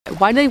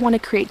Why do they want to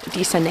create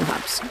descending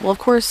hubs? Well, of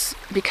course,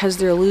 because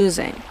they're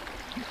losing.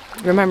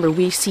 Remember,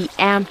 we see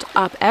amped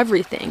up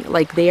everything,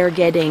 like they are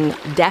getting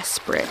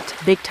desperate,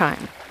 big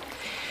time.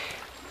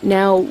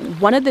 Now,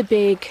 one of the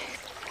big,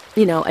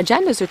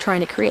 agendas they're trying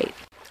to create,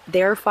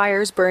 there are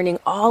fires burning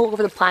all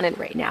over the planet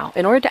right now.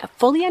 In order to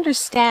fully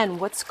understand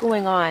what's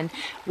going on,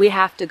 we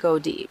have to go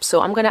deep.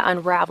 So I'm going to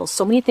unravel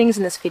so many things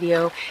in this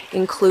video,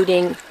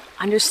 including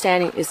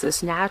understanding, is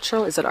this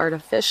natural? Is it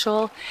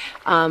artificial?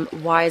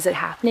 Why is it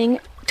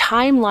happening?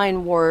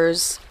 Timeline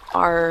wars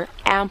are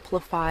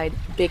amplified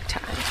big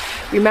time.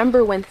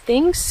 Remember, when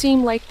things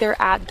seem like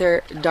they're at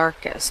their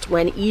darkest,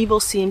 when evil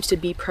seems to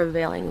be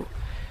prevailing,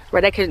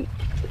 right? I could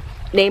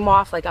name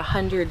off like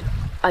 100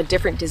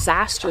 different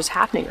disasters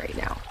happening right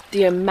now.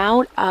 The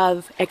amount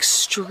of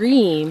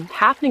extreme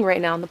happening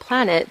right now on the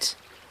planet,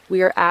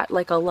 we are at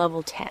like a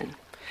level 10.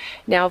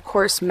 Now, of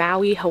course,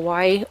 Maui,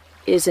 Hawaii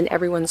is in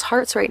everyone's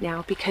hearts right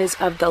now because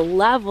of the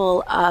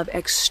level of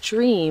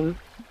extreme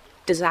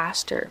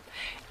disaster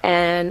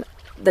and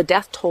the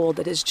death toll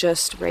that is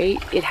just, right,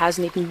 it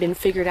hasn't even been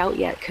figured out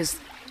yet because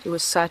it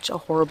was such a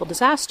horrible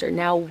disaster.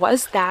 Now,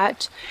 was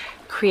that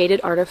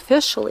created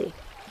artificially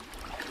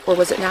or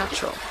was it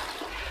natural?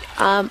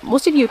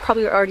 Most of you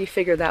probably already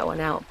figured that one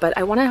out, but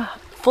I want to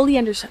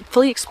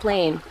fully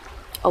explain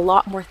a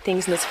lot more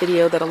things in this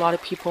video that a lot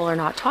of people are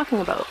not talking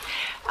about.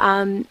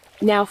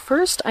 Now,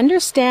 first,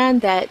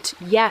 understand that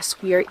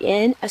yes, we are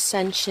in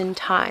ascension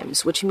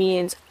times, which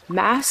means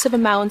massive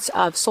amounts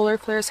of solar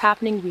flares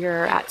happening. We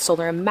are at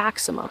solar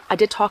maximum. I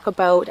did talk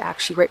about,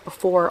 actually right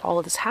before all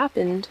of this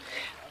happened,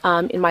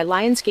 in my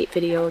Lionsgate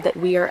video, that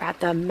we are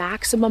at the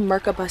maximum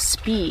Merkaba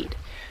speed.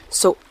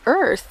 So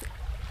Earth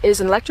is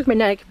an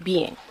electromagnetic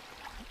being,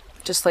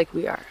 just like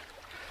we are.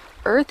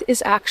 Earth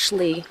is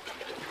actually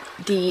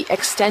the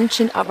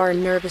extension of our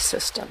nervous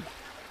system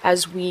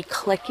as we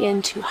click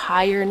into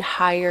higher and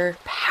higher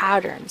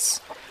patterns.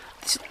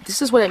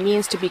 This is what it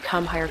means to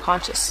become higher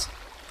conscious,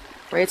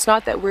 right? It's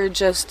not that we're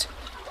just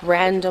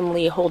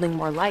randomly holding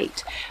more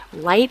light.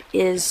 Light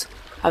is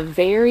a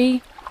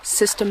very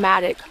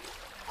systematic,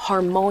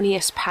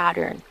 harmonious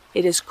pattern.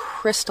 It is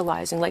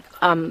crystallizing, like,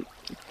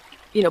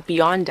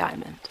 beyond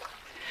diamond.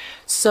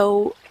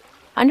 So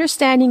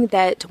understanding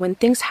that when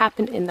things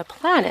happen in the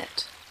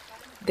planet,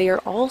 they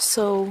are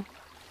also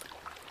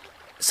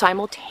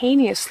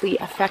simultaneously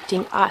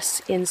affecting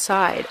us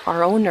inside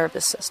our own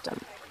nervous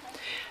system.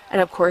 And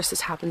of course,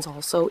 this happens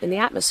also in the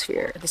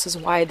atmosphere. This is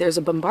why there's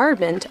a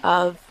bombardment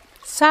of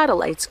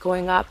satellites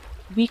going up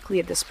weekly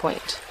at this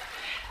point.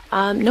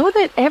 Know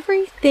that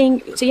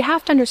everything, so you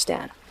have to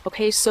understand,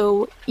 okay,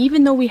 so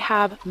even though we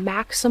have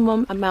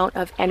maximum amount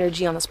of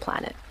energy on this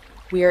planet,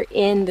 we are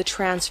in the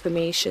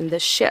transformation, the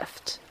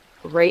shift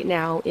right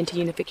now into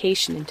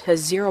unification, into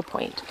 0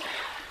 point.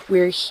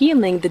 We're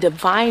healing the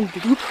divine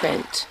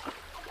blueprint,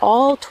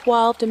 all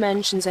 12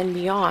 dimensions and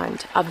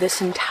beyond of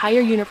this entire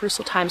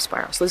universal time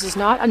spiral. So this is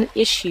not an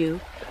issue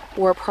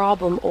or a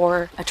problem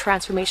or a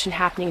transformation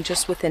happening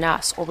just within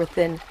us or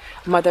within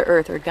Mother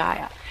Earth or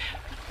Gaia.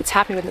 It's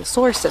happening within the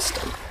solar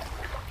system,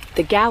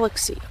 the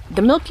galaxy.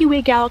 The Milky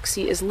Way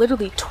galaxy is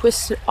literally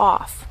twisted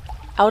off,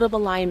 out of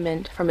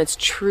alignment from its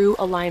true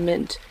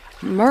alignment,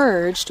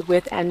 merged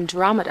with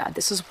Andromeda.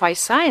 This is why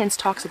science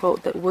talks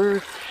about that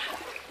we're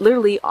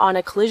literally on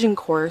a collision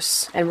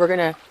course and we're going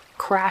to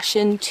crash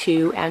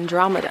into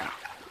Andromeda.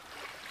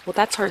 Well,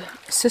 that's our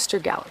sister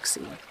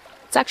galaxy.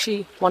 It's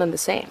actually one and the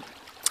same.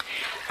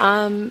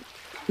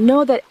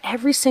 Know that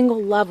every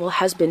single level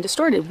has been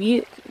distorted.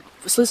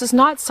 So this is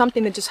not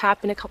something that just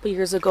happened a couple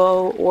years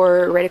ago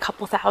or right a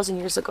couple thousand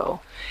years ago.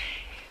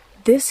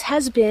 This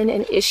has been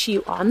an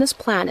issue on this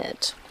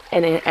planet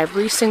and in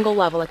every single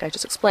level, like I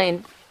just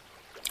explained,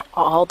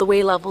 all the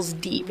way levels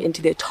deep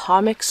into the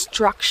atomic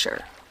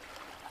structure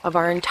of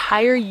our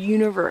entire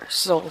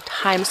universal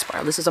time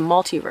spiral. This is a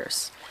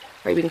multiverse,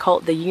 right? We can call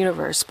it the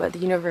universe, but the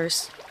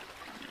universe,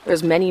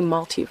 there's many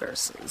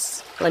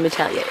multiverses. Let me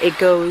tell you, it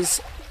goes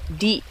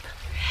deep.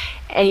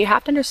 And you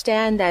have to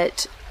understand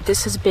that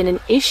this has been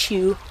an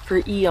issue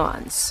for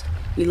eons.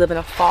 We live in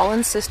a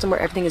fallen system where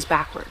everything is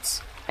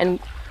backwards. And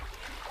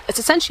it's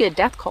essentially a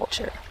death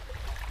culture.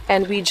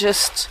 And we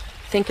just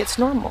think it's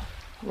normal,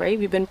 right?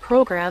 We've been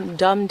programmed,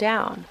 dumbed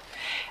down.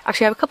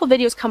 Actually, I have a couple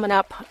videos coming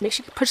up. Make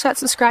sure you push that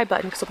subscribe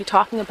button because I'll be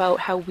talking about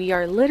how we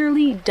are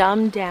literally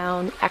dumbed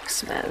down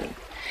X-Men.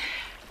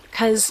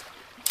 Because,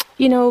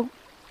 you know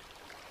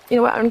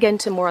what, I'm getting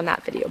to more on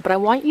that video. But I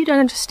want you to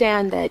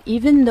understand that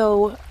even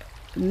though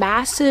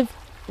massive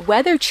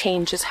weather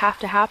changes have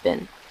to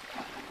happen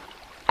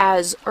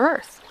as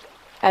Earth,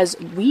 as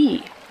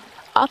we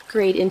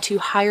upgrade into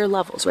higher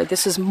levels, right?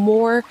 This is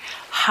more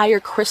higher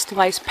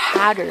crystallized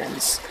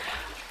patterns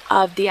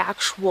of the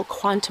actual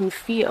quantum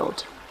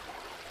field.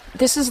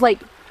 This is like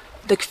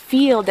the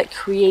field that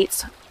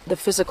creates the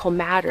physical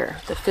matter,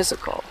 the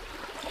physical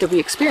that we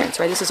experience,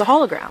 right? This is a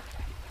hologram.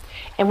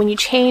 And when you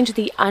change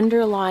the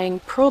underlying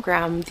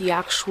program, the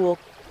actual,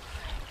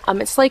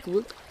 it's like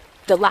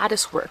the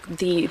lattice work,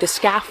 the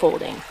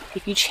scaffolding,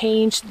 if you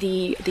change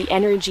the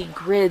energy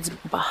grids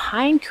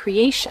behind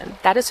creation,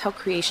 that is how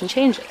creation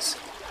changes.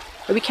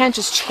 But we can't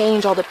just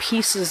change all the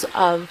pieces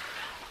of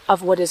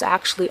what is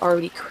actually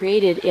already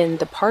created in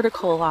the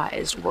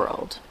particleized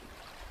world.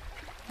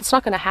 It's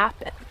not going to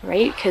happen,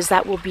 right? Because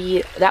that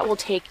will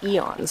take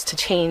eons to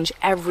change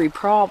every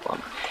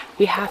problem.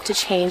 We have to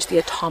change the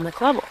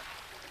atomic level.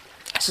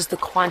 This is the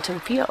quantum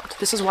field.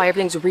 This is why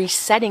everything's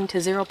resetting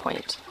to 0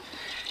 point.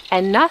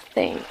 And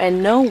nothing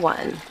and no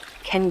one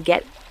can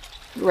get,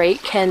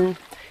 right, can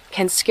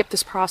skip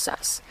this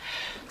process.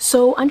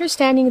 So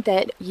understanding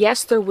that,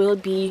 yes, there will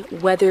be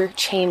weather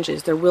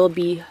changes. There will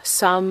be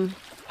some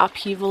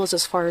upheavals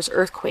as far as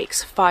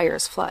earthquakes,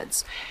 fires,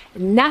 floods.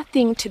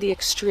 Nothing to the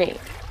extreme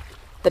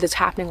that is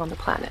happening on the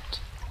planet.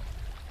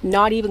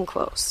 Not even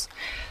close.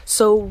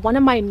 So one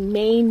of my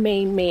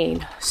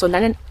main, so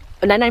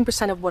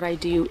 99% of what I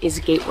do is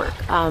gate work.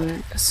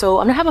 So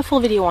I'm gonna have a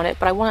full video on it,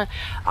 but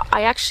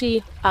I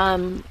actually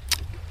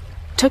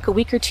took a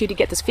week or two to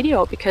get this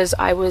video because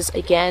I've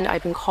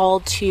been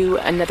called to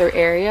another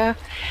area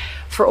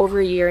for over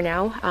a year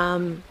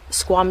now,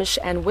 Squamish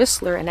and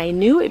Whistler, and I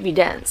knew it'd be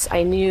dense.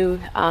 I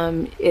knew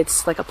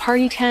it's like a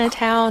party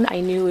town. I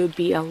knew it would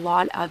be a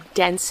lot of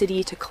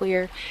density to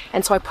clear,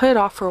 and so I put it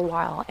off for a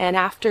while. And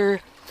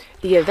after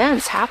the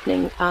events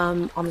happening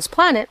on this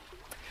planet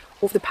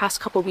over the past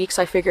couple of weeks,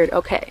 I figured,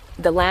 okay,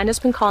 the land has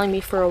been calling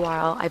me for a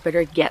while. I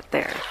better get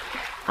there,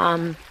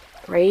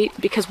 right?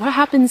 Because what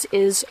happens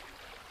is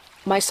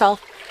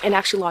myself and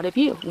actually a lot of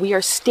you, we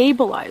are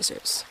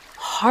stabilizers,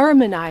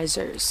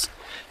 harmonizers.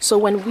 So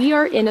when we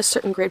are in a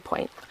certain grid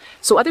point,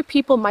 so other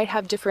people might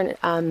have different,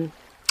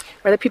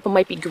 other people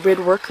might be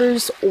grid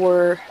workers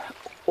or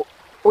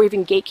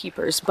even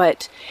gatekeepers,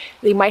 but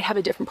they might have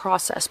a different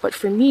process. But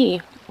for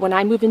me, when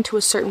I move into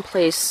a certain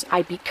place,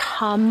 I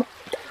become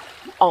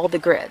all the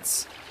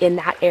grids in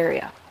that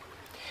area.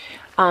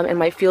 And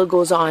my field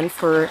goes on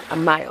for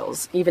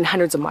miles, even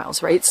hundreds of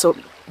miles, right? So,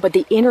 but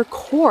the inner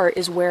core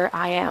is where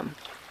I am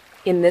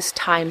in this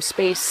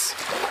time-space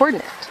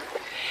coordinate.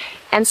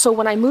 And so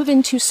when I move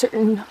into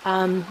certain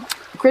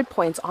grid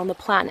points on the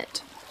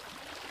planet,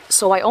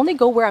 so I only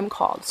go where I'm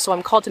called. So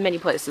I'm called to many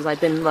places. I've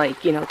been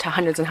to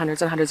hundreds and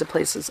hundreds and hundreds of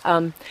places.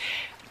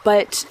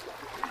 But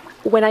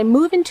when I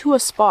move into a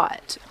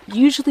spot,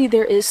 usually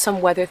there is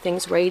some weather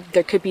things, right?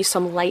 There could be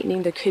some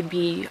lightning. There could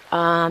be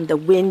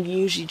the wind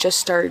usually just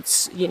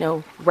starts,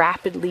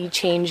 rapidly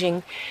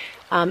changing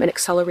and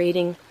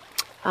accelerating.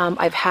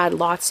 I've had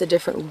lots of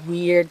different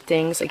weird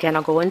things. Again,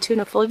 I'll go into in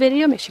a full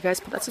video. Make sure you guys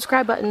put that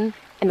subscribe button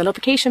and the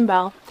notification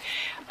bell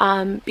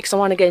because I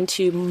want to get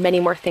into many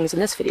more things in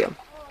this video.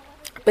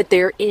 But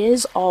there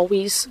is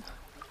always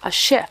a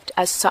shift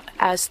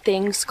as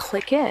things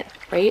click in,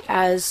 right?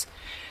 As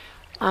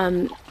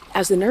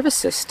the nervous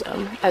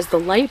system, as the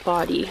light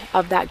body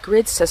of that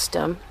grid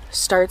system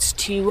starts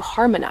to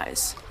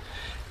harmonize.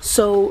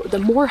 So the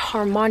more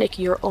harmonic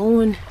your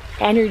own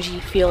energy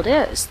field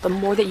is, the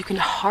more that you can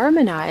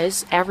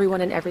harmonize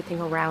everyone and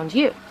everything around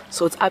you.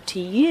 So it's up to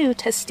you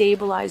to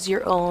stabilize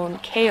your own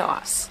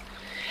chaos.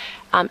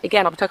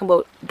 Again, I'll be talking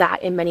about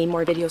that in many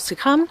more videos to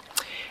come,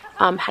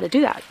 how to do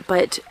that.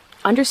 But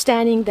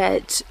understanding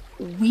that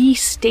we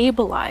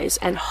stabilize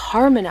and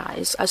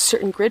harmonize a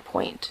certain grid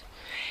point.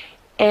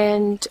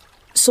 And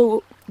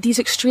so these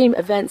extreme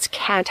events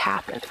can't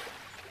happen,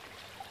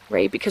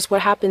 right? Because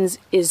what happens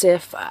is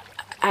if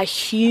a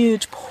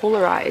huge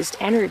polarized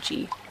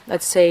energy,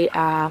 let's say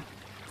an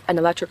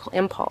electrical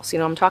impulse, you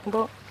know what I'm talking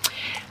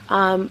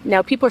about?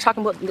 Now people are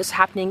talking about this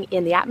happening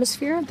in the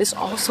atmosphere. This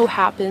also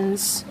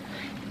happens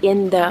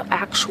in the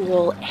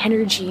actual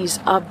energies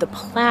of the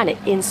planet,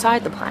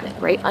 inside the planet,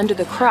 right? Under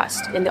the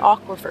crust, in the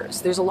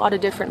aquifers. There's a lot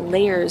of different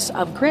layers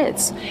of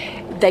grids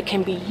that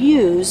can be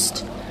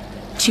used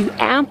to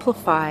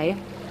amplify,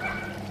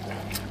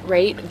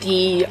 right,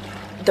 the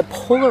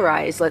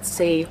polarized, let's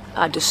say,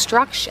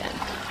 destruction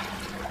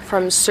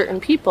from certain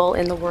people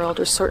in the world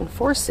or certain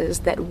forces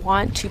that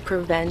want to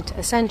prevent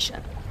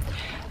ascension.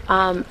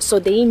 So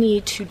they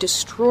need to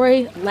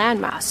destroy land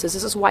masses.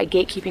 This is why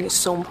gatekeeping is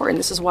so important.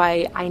 This is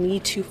why I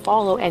need to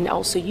follow, and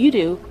also you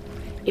do,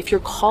 if you're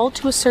called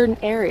to a certain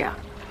area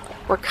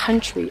or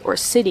country or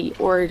city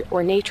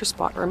or nature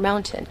spot or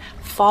mountain,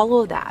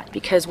 follow that,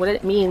 because what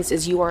it means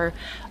is you are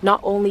not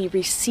only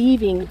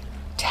receiving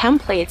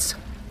templates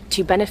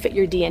to benefit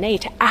your DNA,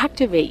 to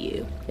activate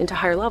you into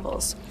higher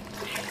levels,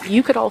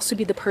 you could also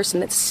be the person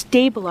that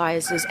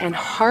stabilizes and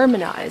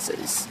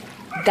harmonizes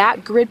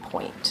that grid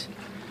point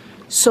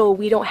so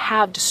we don't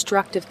have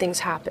destructive things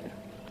happen.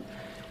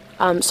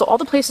 So all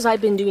the places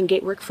I've been doing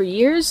gate work for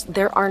years,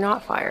 there are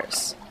not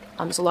fires.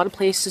 There's a lot of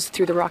places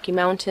through the Rocky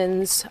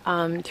Mountains,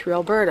 through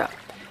Alberta,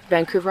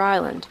 Vancouver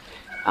Island,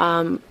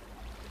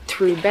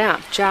 through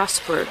Banff,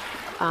 Jasper,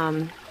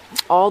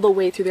 all the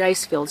way through the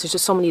ice fields. There's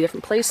just so many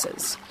different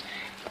places.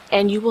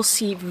 And you will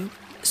see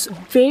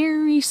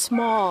very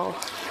small,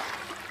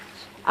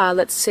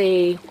 let's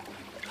say,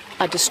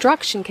 a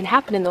destruction can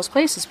happen in those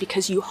places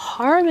because you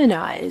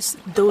harmonize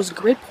those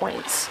grid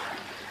points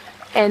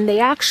And they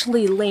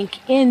actually link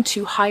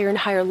into higher and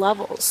higher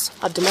levels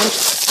of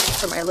dimension.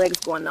 For my legs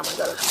going numb, I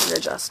gotta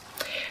readjust.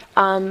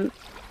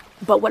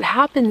 But what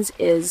happens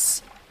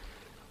is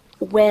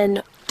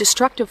when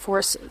destructive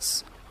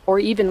forces, or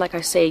even, like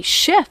I say,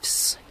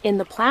 shifts in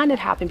the planet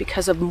happen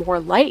because of more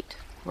light.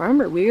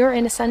 Remember, we are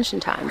in ascension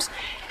times.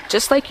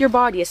 Just like your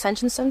body,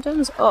 ascension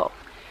symptoms,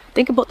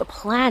 think about the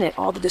planet,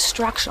 all the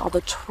destruction, all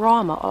the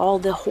trauma, all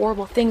the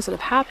horrible things that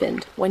have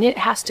happened. When it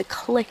has to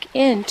click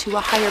into a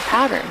higher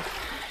pattern,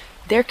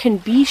 there can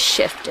be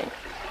shifting.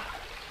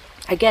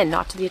 Again,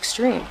 not to the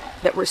extreme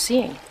that we're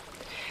seeing.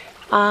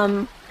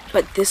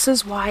 But this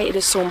is why it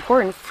is so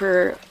important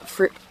for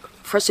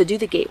us to do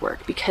the gate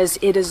work, because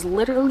it is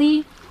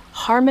literally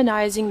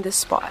harmonizing this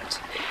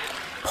spot,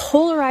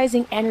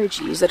 polarizing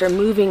energies that are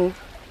moving,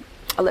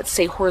 let's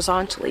say,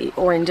 horizontally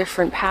or in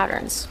different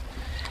patterns.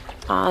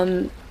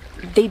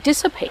 They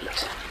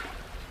dissipate.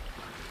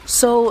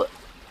 So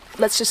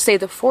let's just say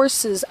the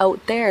forces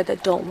out there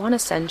that don't want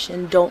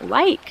ascension don't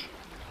like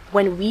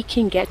when we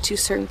can get to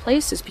certain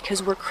places,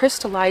 because we're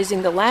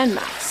crystallizing the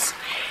landmass,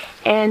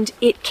 and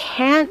it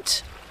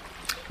can't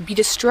be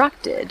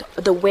destructed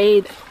the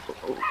way,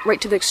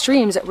 right to the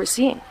extremes that we're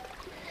seeing.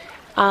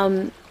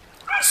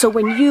 So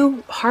when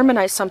you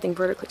harmonize something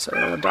vertically,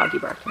 sorry, a little doggy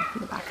barking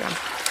in the background.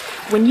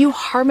 When you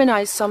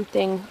harmonize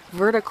something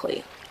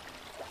vertically,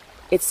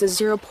 it's the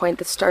 0 point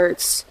that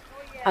starts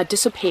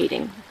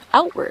dissipating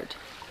outward.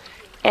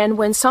 And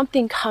when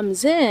something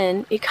comes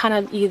in, it kind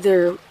of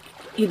either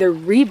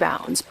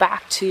rebounds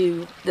back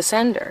to the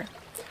sender,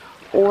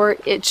 or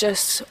it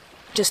just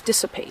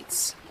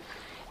dissipates.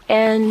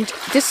 And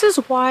this is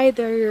why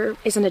there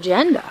is an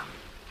agenda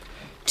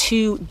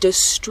to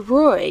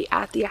destroy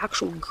at the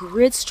actual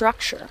grid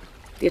structure,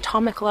 the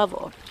atomic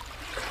level.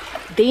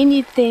 They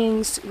need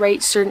things,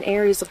 right, certain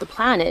areas of the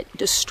planet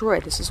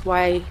destroyed. This is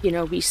why,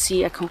 we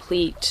see a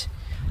complete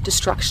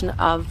destruction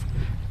of,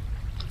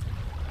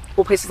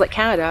 places like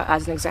Canada,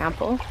 as an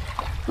example.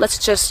 Let's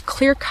just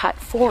clear-cut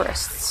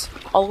forests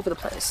all over the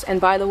place.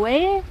 And by the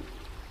way,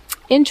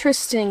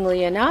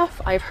 interestingly enough,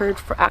 I've heard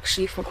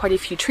from quite a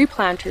few tree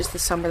planters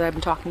this summer that I've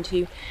been talking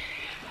to,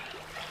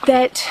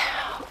 that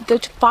the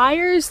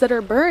fires that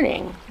are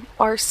burning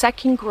are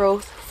second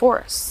growth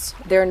forests.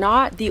 They're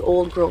not the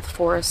old growth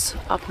forests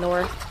up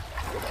north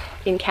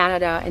in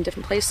Canada and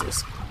different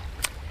places.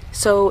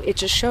 So it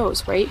just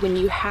shows, right? When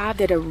you have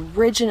that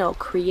original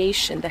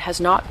creation that has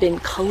not been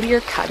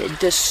clear-cutted,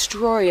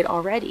 destroyed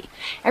already.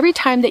 Every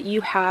time that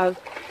you have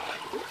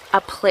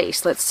a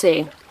place, let's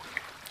say,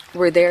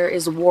 where there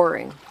is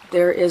warring,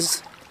 there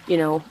is,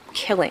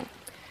 killing,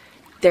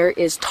 there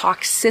is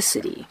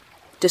toxicity,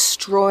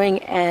 destroying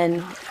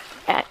and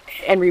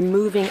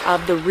removing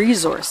of the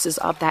resources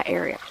of that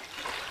area,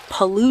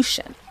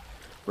 pollution,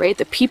 right?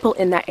 The people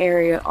in that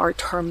area are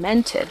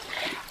tormented.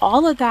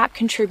 All of that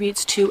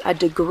contributes to a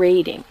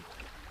degrading,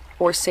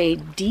 or say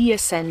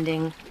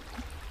descending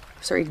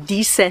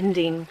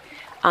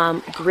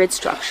grid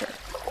structure.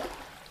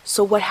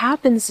 So what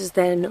happens is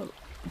then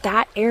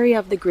that area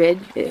of the grid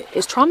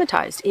is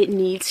traumatized. It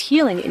needs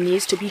healing. It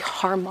needs to be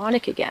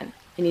harmonic again.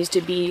 It needs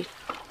to be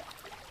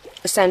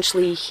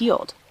essentially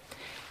healed.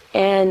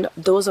 And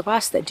those of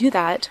us that do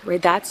that,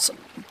 right,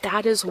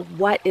 that is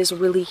what is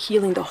really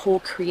healing the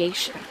whole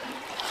creation.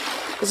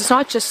 Because it's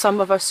not just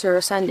some of us are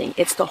ascending,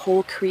 it's the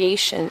whole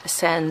creation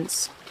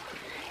ascends.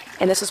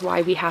 And this is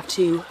why we have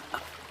to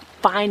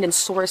find and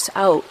source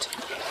out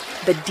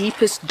the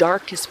deepest,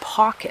 darkest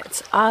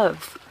pockets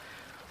of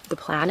the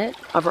planet,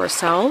 of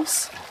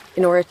ourselves,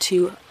 in order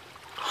to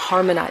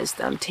harmonize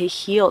them, to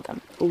heal them.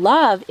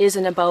 Love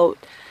isn't about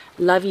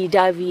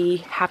lovey-dovey,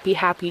 happy,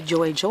 happy,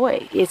 joy,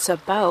 joy. It's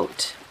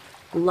about,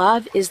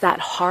 love is that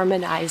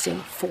harmonizing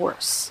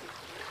force,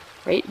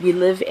 right? We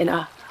live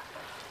in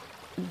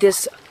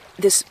this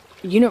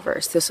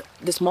universe, this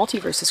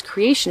multiverse, this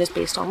creation is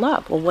based on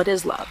love. Well, what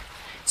is love?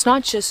 It's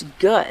not just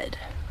good,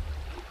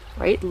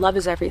 right? Love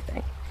is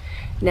everything.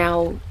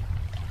 Now,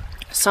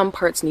 some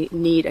parts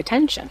need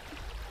attention,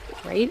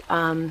 right?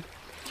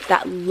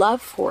 That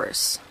love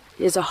force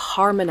is a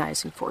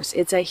harmonizing force.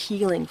 It's a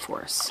healing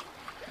force.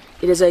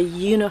 It is a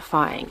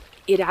unifying.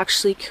 It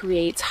actually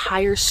creates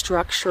higher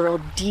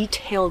structural,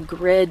 detailed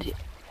grid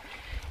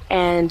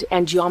and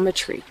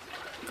geometry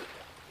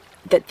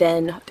that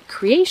then the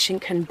creation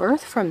can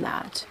birth from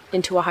that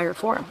into a higher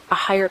form, a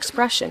higher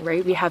expression,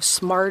 right? We have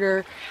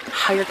smarter,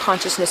 higher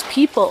consciousness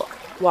people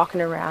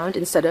walking around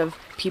instead of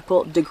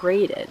people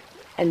degraded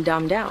and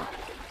dumbed down.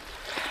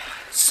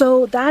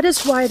 So that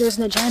is why there's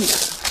an agenda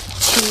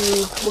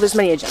there's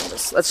many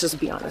agendas, let's just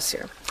be honest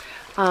here.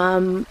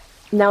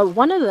 Now,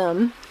 one of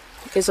them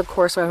is, of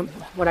course,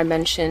 what I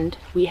mentioned,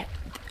 an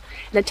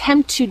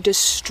attempt to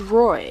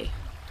destroy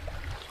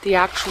the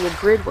actual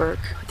grid work,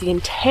 the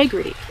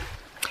integrity.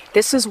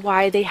 This is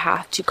why they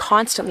have to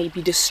constantly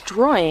be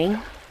destroying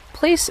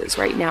places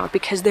right now,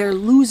 because they're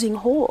losing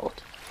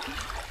hold,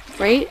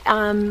 right?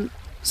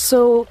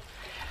 So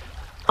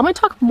I'm going to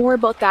talk more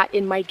about that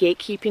in my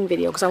gatekeeping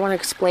video, because I want to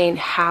explain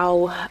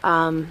how,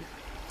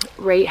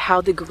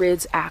 how the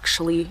grids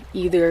actually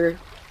either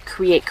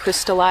create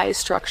crystallized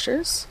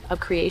structures of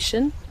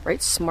creation,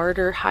 right?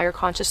 Smarter, higher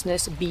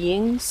consciousness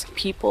beings,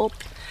 people,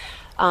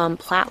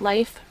 plant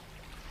life,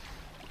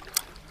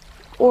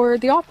 or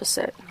the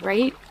opposite,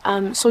 right?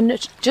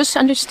 Just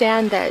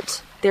understand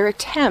that their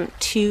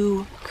attempt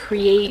to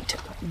create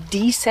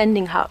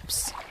descending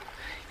hubs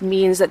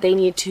means that they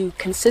need to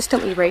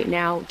consistently right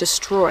now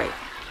destroy,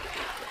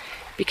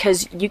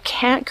 because you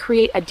can't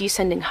create a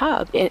descending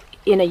hub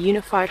in a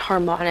unified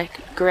harmonic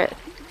grid,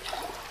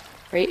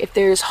 right? If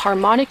there's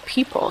harmonic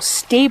people,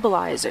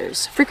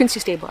 stabilizers, frequency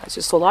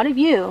stabilizers, so a lot of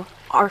you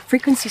are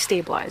frequency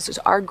stabilizers,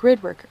 are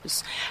grid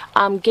workers.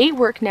 Gate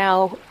work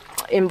now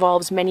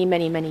involves many,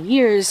 many, many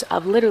years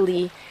of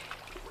literally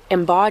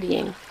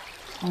embodying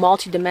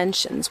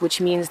multi-dimensions, which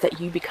means that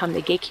you become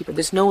the gatekeeper.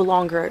 There's no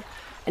longer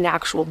an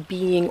actual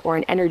being or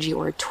an energy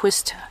or a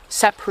twist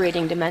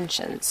separating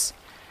dimensions.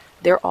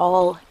 They're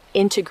all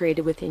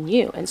integrated within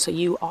you, and so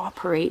you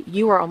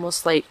are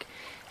almost like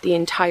the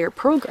entire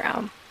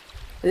program.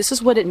 This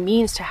is what it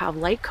means to have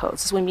light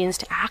codes. This is what it means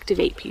to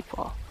activate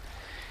people.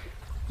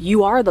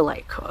 You are the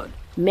light code,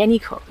 many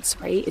codes,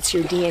 right? It's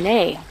your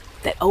DNA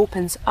that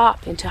opens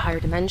up into higher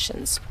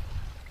dimensions.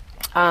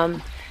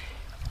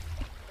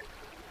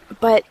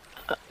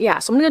 Yeah,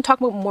 so I'm going to talk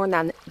about more on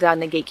that in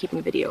the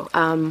gatekeeping video.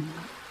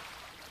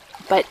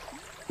 But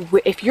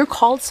if you're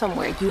called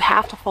somewhere, you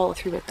have to follow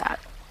through with that,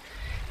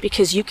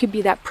 because you could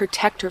be that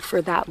protector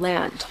for that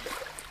land,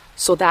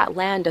 so that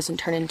land doesn't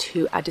turn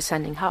into a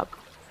descending hub,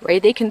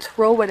 right? They can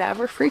throw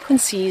whatever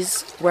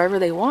frequencies wherever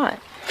they want,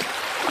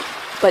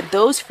 but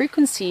those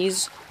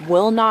frequencies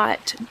will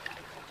not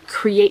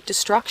create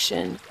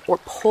destruction or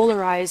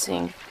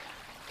polarizing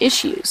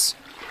issues,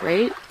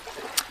 right?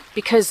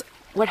 Because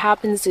what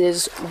happens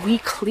is we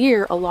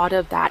clear a lot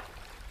of that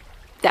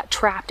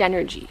trapped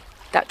energy,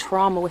 that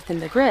trauma within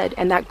the grid,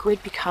 and that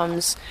grid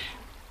becomes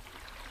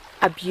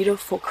a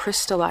beautiful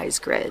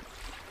crystallized grid.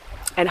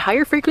 And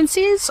higher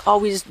frequencies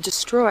always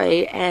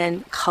destroy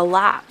and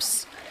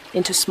collapse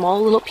into small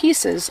little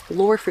pieces.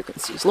 Lower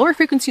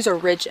frequencies are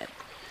rigid,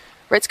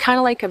 right? It's kind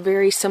of like a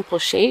very simple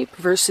shape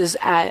versus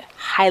a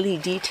highly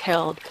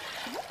detailed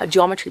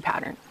geometry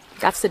pattern.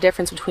 That's the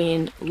difference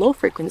between low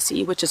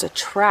frequency, which is a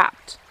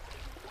trapped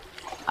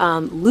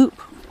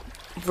loop,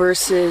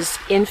 versus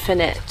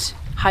infinite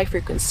high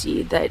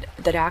frequency that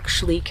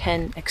actually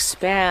can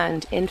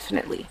expand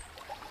infinitely,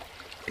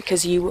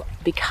 because you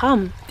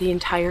become the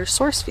entire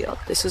source field.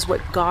 This is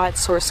what God's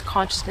source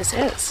consciousness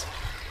is.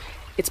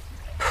 It's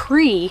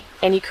pre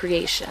any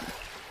creation.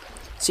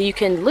 So you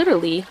can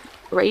literally,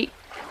 right,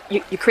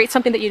 you create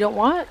something that you don't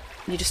want,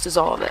 you just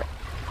dissolve it.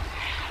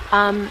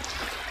 And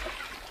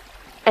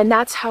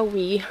that's how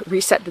we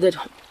reset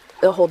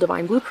the whole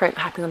divine blueprint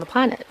happening on the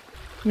planet.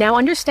 Now,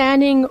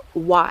 understanding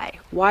why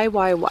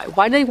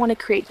do they want to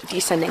create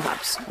descending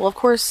hubs? Well, of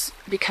course,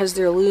 because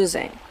they're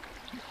losing.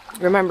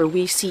 Remember,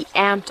 we see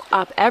amped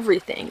up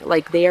everything,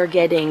 like they are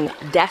getting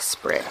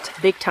desperate,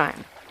 big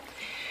time.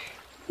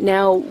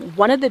 Now,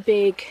 one of the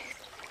big,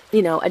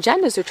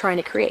 agendas they're trying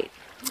to create.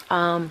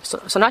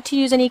 So not to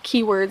use any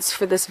keywords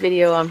for this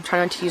video, I'm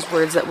trying not to use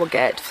words that will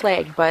get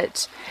flagged,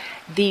 but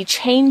the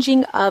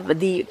changing of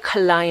the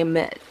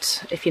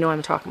climate, if you know what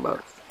I'm talking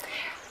about.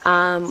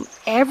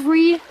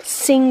 Every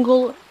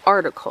single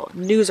article,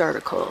 news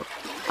article,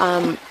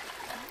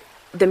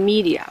 the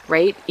media,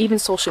 right? Even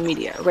social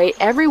media, right?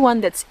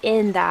 Everyone that's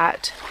in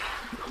that,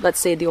 let's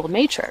say the old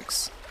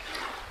matrix,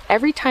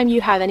 every time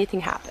you have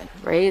anything happen,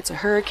 right? It's a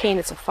hurricane,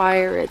 it's a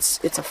fire, it's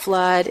a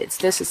flood, it's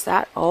this, it's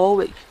that.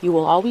 Oh, you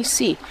will always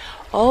see,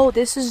 oh,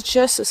 this is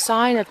just a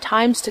sign of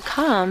times to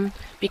come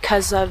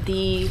because of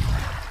the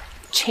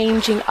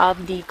changing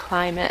of the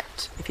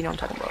climate, if you know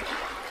what I'm talking about.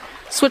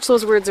 Switch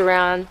those words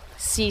around.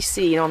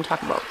 CC, you know what I'm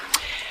talking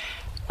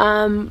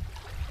about.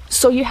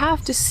 So you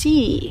have to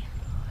see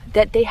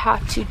that they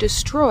have to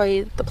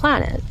destroy the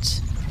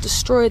planet,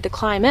 destroy the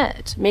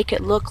climate, make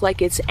it look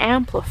like it's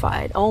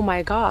amplified. Oh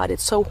my God,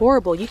 it's so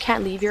horrible. You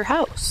can't leave your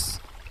house,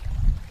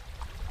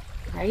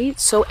 right?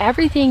 So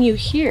everything you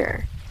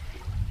hear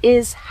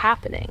is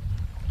happening.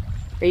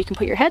 Or you can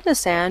put your head in the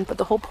sand, but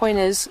the whole point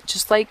is,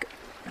 just like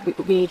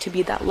we need to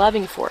be that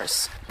loving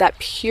force. That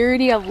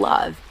purity of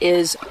love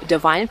is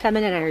divine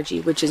feminine energy,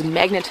 which is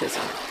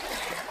magnetism,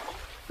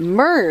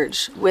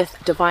 merge with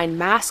divine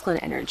masculine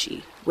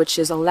energy, which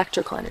is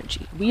electrical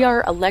energy. We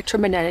are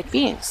electromagnetic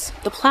beings.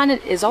 The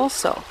planet is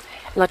also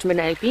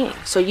electromagnetic being.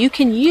 So you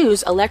can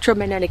use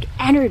electromagnetic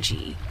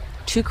energy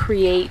to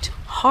create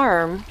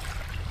harm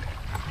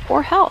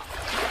or health.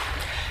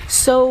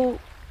 So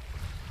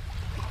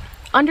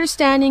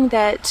understanding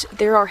that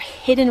there are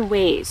hidden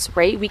ways,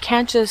 right? We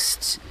can't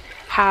just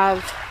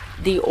have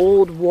the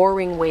old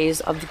warring ways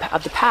of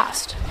the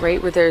past,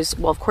 right? Where there's,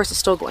 well, of course it's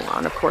still going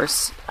on, of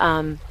course,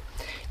 in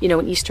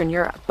Eastern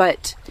Europe.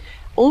 But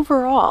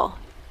overall,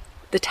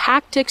 the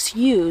tactics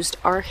used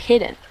are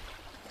hidden.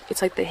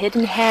 It's like the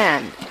hidden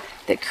hand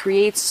that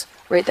creates,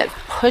 right, that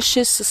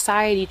pushes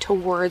society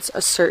towards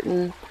a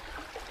certain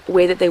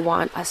way that they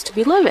want us to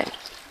be living.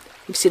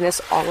 We've seen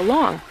this all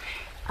along.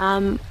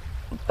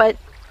 But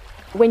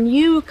when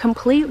you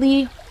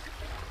completely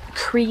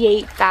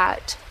create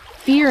that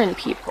fear in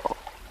people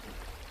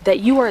that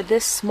you are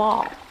this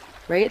small,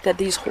 right? That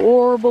these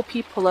horrible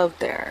people out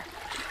there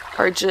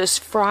are just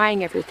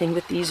frying everything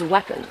with these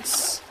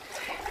weapons,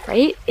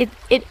 right?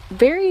 It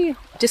very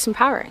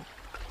disempowering.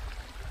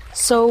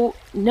 So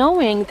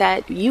knowing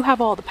that you have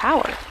all the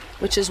power,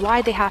 which is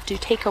why they have to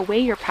take away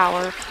your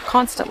power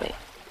constantly.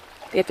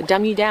 They have to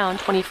dumb you down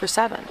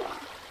 24/7,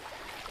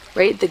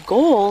 right? The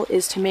goal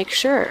is to make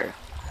sure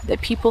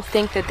that people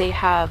think that they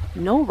have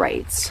no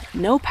rights,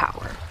 no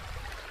power,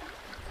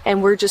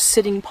 and we're just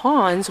sitting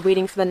pawns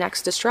waiting for the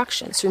next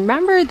destruction. So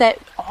remember that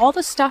all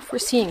the stuff we're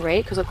seeing,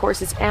 right? Because of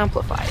course it's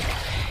amplified.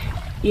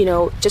 You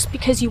know, just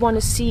because you want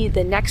to see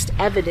the next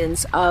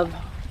evidence of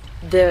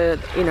the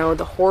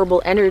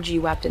horrible energy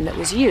weapon that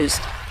was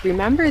used,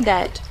 remember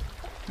that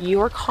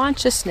your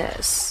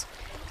consciousness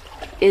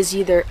is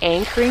either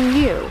anchoring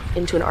you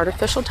into an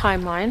artificial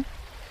timeline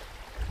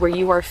where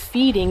you are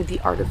feeding the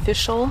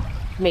artificial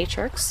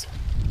matrix,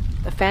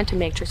 the phantom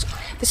matrix.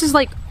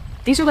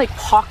 These are like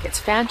pockets,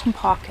 phantom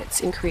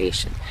pockets in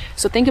creation.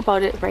 So think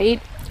about it,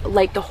 right?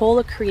 Like the whole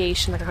of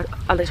creation, like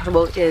I talk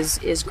about,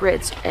 is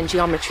grids and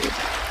geometry.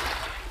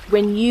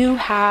 When you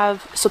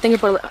have, so think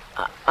about it,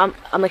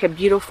 I'm like a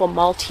beautiful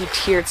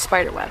multi-tiered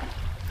spider web.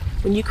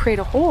 When you create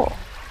a hole,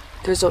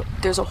 there's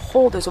a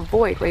hole, there's a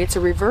void, right? It's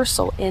a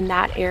reversal in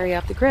that area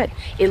of the grid.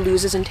 It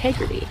loses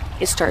integrity.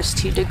 It starts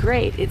to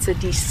degrade. It's a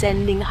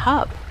descending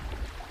hub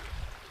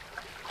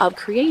of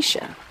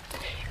creation.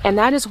 And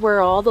that is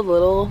where all the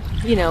little,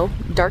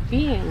 dark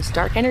beings,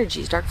 dark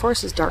energies, dark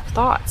forces, dark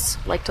thoughts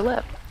like to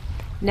live.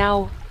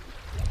 Now,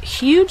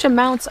 huge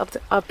amounts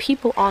of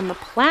people on the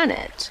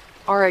planet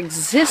are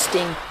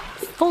existing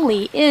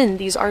fully in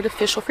these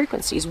artificial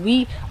frequencies.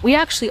 We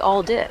actually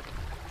all did,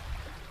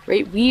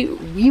 right?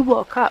 We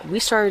woke up. We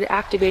started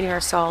activating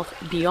ourselves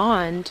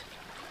beyond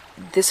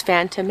this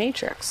phantom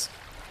matrix.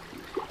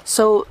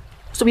 So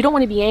we don't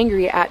want to be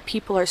angry at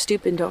people are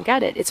stupid and don't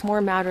get it. It's more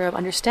a matter of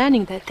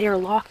understanding that they are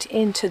locked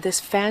into this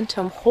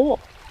phantom hole.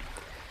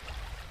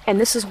 And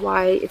this is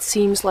why it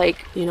seems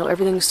like,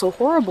 everything's so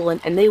horrible,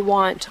 and they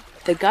want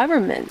the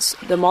governments,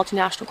 the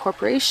multinational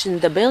corporation,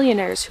 the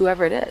billionaires,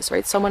 whoever it is,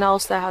 right? Someone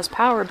else that has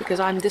power because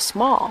I'm this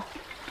small.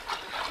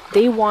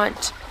 They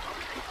want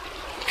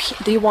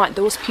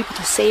those people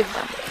to save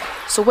them.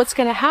 So what's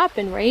going to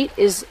happen, right,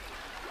 is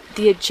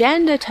the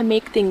agenda to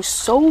make things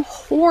so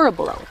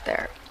horrible out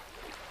there.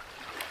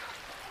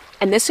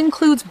 And this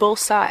includes both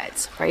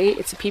sides, right?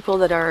 It's the people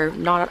that are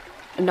not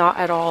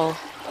at all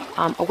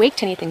awake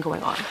to anything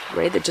going on,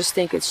 right? That just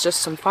think it's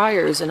just some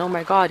fires and oh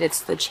my God, it's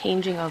the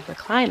changing of the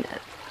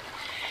climate.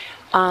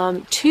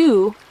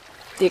 To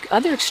the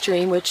other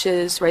extreme, which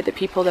is, right, the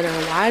people that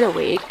are wide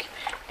awake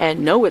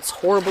and know it's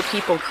horrible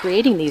people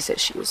creating these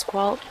issues.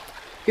 Well,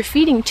 you're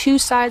feeding two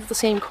sides of the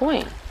same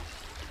coin,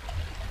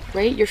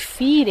 right? You're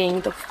feeding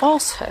the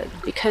falsehood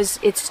because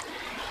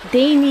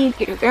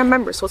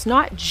remember, so it's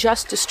not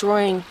just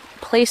destroying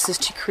places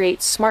to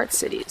create smart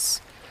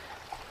cities,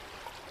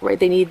 right?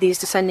 They need these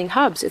descending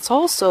hubs. It's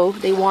also,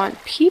 they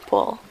want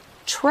people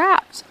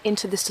trapped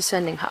into this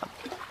descending hub.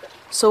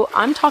 So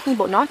I'm talking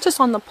about not just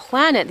on the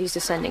planet, these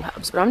descending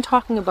hubs, but I'm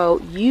talking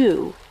about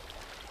you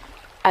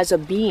as a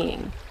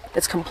being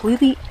that's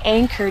completely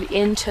anchored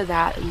into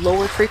that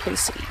lower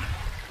frequency,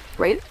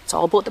 right? It's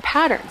all about the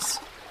patterns.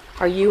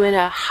 Are you in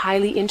a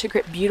highly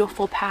integrate,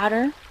 beautiful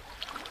pattern?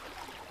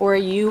 Or are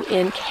you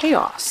in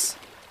chaos?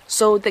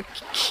 So the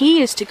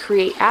key is to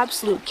create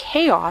absolute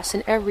chaos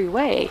in every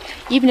way.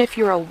 Even if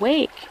you're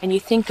awake and you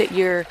think that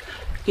you're,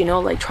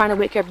 like trying to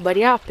wake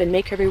everybody up and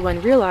make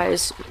everyone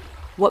realize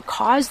what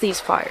caused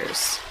these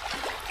fires,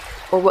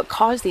 or what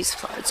caused these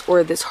floods,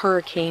 or this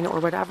hurricane, or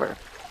whatever.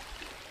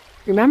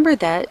 Remember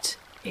that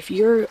if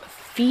you're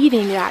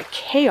feeding that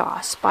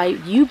chaos by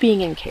you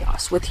being in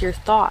chaos with your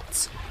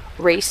thoughts,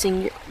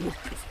 racing,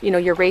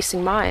 your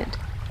racing mind,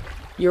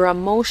 your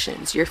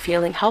emotions, you're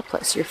feeling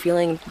helpless, you're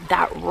feeling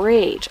that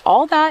rage,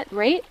 all that,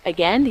 right?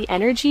 Again, the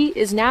energy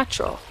is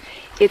natural.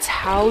 It's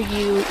how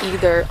you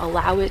either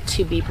allow it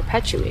to be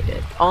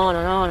perpetuated on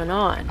and on and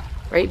on,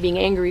 right? Being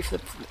angry for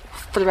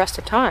the rest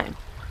of time.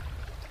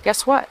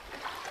 Guess what?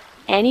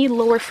 Any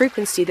lower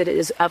frequency that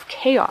is of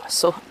chaos,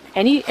 so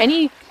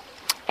any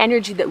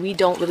energy that we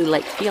don't really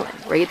like feeling,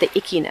 right? The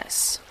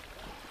ickiness,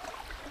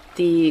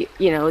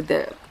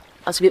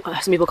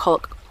 some people call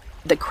it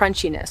the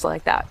crunchiness,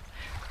 like that,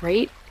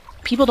 right?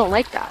 People don't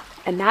like that.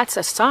 And that's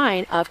a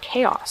sign of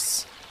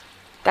chaos.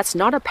 That's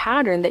not a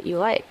pattern that you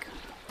like.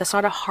 That's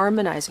not a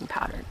harmonizing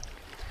pattern.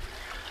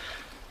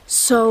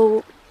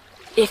 So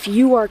if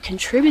you are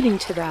contributing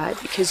to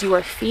that because you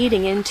are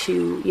feeding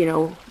into,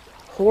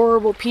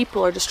 horrible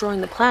people are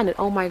destroying the planet,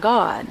 oh my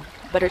God,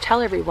 better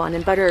tell everyone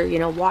and better,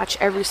 watch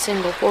every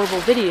single horrible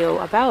video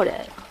about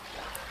it.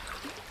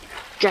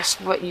 Guess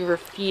what you're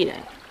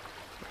feeding,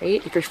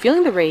 right? If you're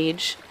feeling the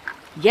rage,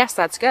 yes,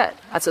 that's good.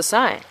 That's a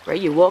sign,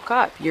 right? You woke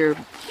up. You're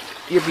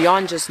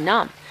beyond just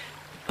numb.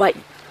 But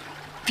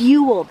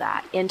fuel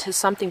that into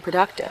something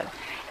productive.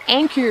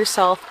 Anchor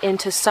yourself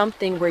into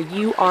something where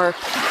you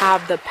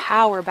have the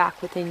power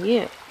back within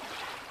you.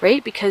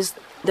 right? Because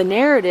the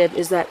narrative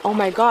is that, oh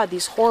my God,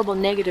 these horrible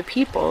negative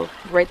people,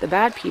 right, the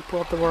bad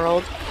people of the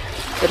world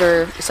that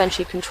are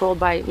essentially controlled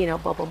by, you know,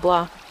 blah, blah,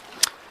 blah.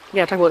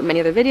 Yeah, I talk about many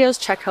other videos.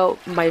 Check out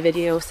my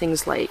videos,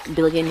 things like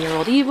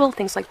billion-year-old evil,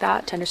 things like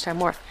that, to understand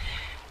more.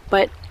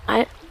 But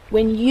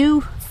when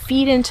you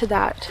feed into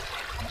that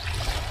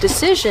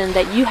decision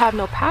that you have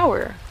no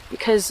power,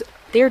 because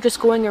they're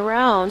just going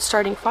around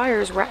starting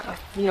fires,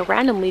 you know,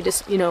 randomly,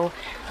 just, you know,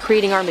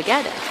 creating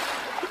Armageddon,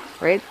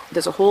 right?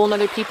 There's a whole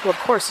other people, of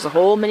course, there's a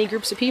whole many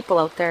groups of people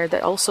out there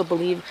that also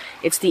believe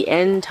it's the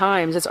end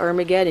times, it's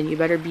Armageddon, you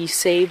better be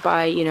saved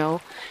by, you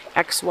know,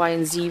 X, Y,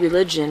 and Z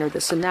religion or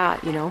this and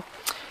that, you know.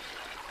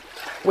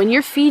 When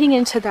you're feeding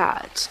into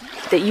that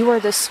you are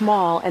this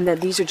small and that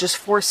these are just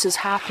forces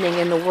happening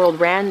in the world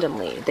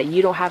randomly, that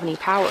you don't have any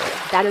power,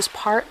 that is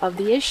part of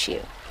the issue.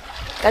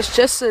 That's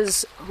just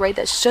as, right,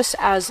 that's just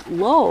as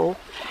low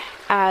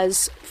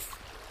as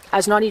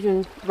not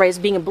even, right, as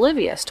being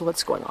oblivious to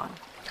what's going on.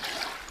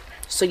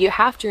 So you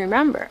have to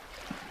remember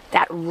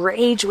that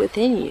rage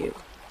within you,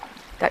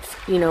 that,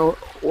 you know,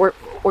 or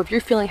if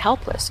you're feeling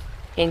helpless,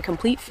 in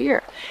complete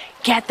fear,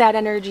 get that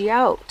energy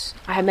out.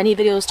 I have many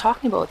videos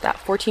talking about that.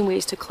 14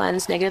 ways to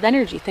cleanse negative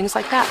energy, things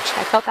like that.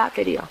 Check out that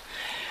video.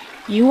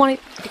 You want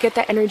to get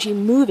that energy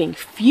moving,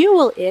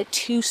 fuel it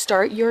to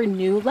start your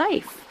new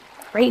life.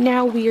 Right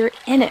now we are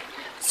in it.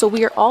 So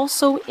we are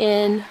also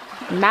in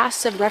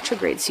massive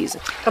retrograde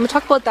season. I'm going to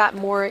talk about that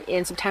more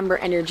in September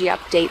energy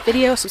update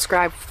video.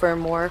 Subscribe for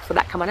more for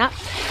that coming up.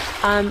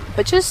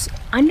 But just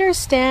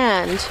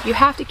understand, you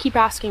have to keep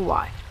asking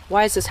why.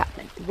 Why is this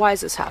happening? Why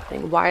is this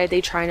happening? Why are they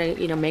trying to,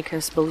 you know, make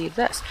us believe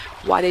this?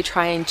 Why are they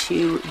trying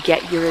to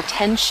get your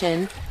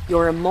attention,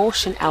 your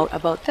emotion out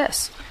about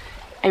this?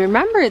 And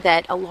remember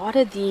that a lot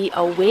of the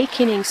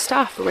awakening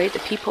stuff, right? The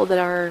people that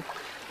are,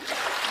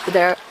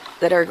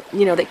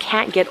 you know, that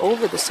can't get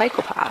over the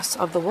psychopaths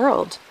of the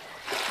world,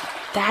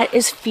 that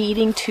is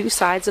feeding two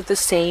sides of the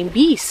same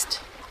beast.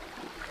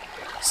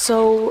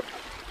 So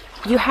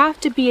you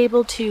have to be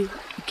able to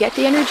get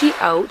the energy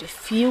out,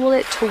 fuel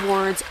it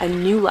towards a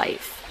new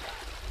life,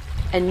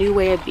 a new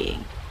way of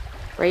being,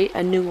 right?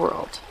 A new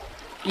world.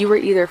 You are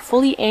either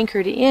fully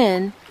anchored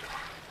in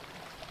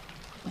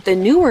the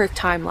new earth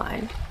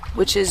timeline,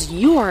 which is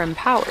you are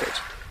empowered.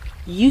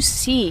 You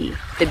see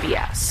the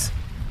BS.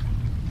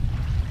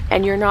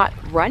 And you're not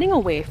running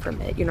away from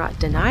it. You're not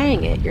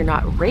denying it. You're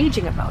not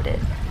raging about it.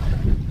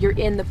 You're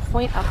in the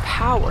point of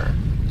power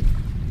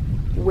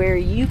where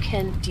you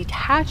can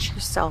detach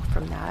yourself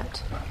from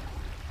that,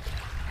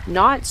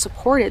 not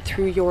support it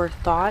through your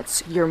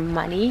thoughts, your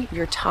money,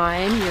 your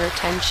time, your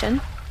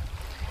attention,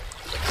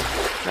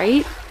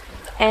 right?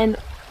 And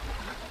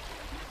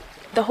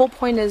the whole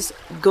point is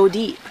go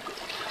deep.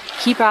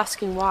 Keep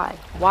asking why.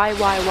 Why?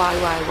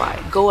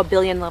 Go a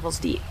billion levels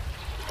deep,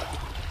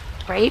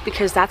 right?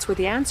 Because that's where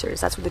the answer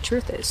is. That's where the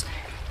truth is.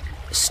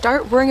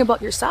 Start worrying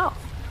about yourself.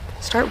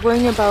 Start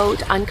worrying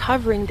about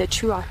uncovering the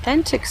true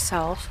authentic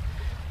self,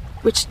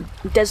 which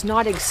does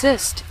not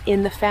exist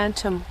in the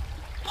phantom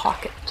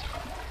pocket.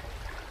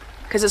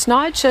 Because it's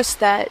not just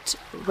that,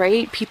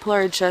 right, people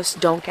are just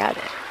don't get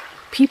it.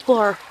 People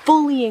are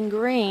fully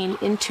ingrained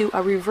into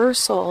a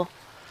reversal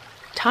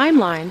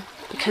timeline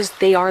because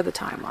they are the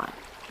timeline.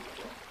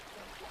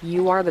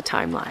 You are the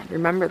timeline.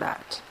 Remember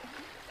that.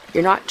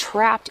 You're not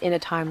trapped in a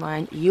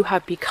timeline. You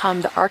have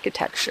become the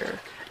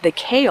architecture, the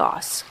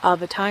chaos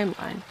of a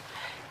timeline.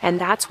 And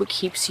that's what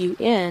keeps you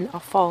in a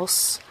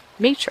false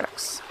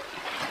matrix.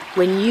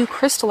 When you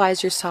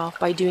crystallize yourself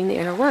by doing the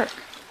inner work,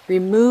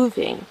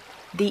 removing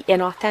the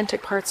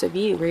inauthentic parts of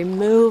you,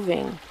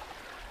 removing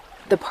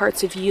the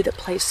parts of you that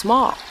play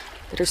small,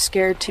 that are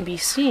scared to be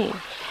seen,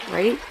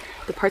 right?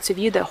 The parts of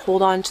you that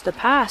hold on to the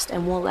past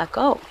and won't let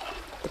go.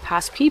 The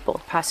past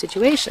people, past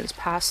situations,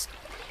 past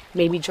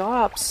maybe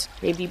jobs,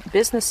 maybe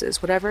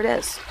businesses, whatever it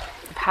is.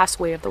 The past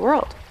way of the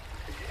world.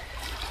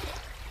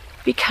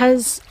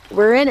 Because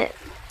we're in it.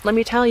 Let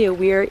me tell you,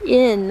 we are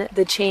in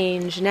the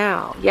change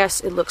now.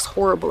 Yes, it looks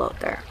horrible out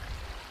there.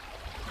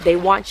 They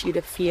want you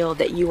to feel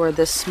that you are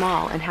this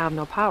small and have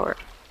no power.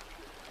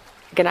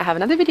 Again, I have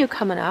another video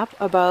coming up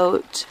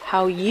about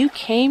how you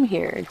came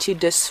here to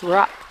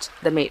disrupt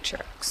the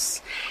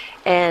matrix.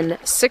 And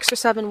 6 or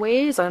 7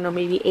 ways, I don't know,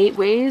 maybe 8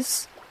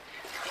 ways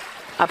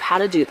of how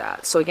to do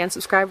that. So again,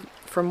 subscribe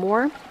for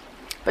more.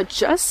 But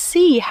just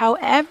see how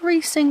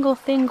every single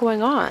thing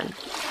going on,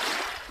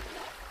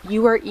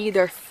 you are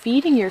either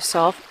feeding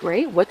yourself,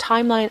 right? What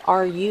timeline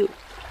are you?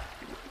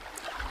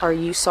 Are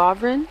you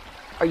sovereign?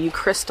 Are you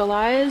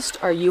crystallized?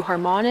 Are you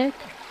harmonic?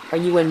 Are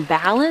you in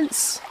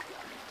balance?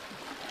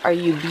 Are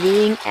you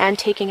being and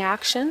taking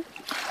action?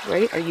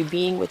 Right? Are you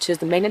being, which is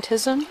the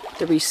magnetism,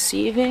 the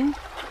receiving,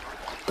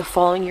 the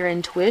following your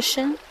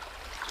intuition,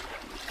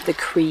 the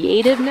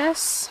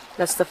creativeness,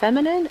 that's the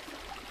feminine,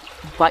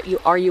 but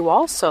are you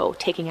also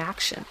taking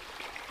action?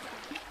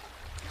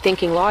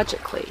 Thinking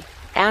logically,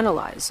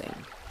 analyzing,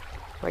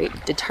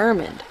 right?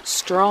 Determined,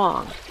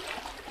 strong,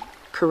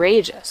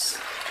 courageous.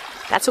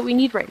 That's what we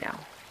need right now.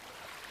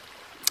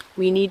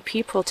 We need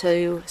people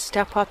to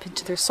step up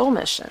into their soul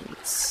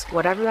missions,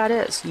 whatever that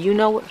is. You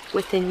know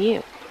within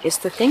you. It's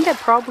the thing that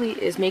probably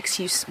makes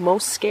you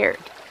most scared.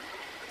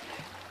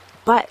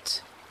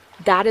 But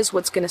that is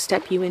what's going to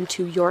step you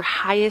into your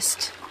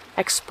highest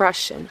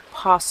expression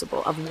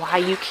possible of why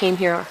you came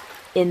here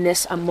in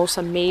this most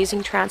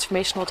amazing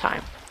transformational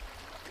time.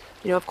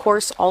 You know, of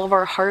course, all of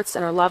our hearts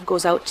and our love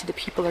goes out to the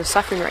people that are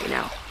suffering right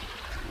now.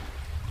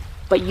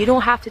 But you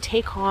don't have to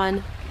take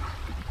on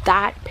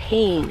that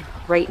pain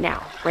right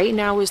now. Right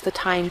now is the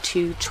time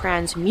to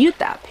transmute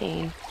that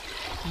pain.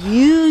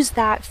 Use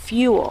that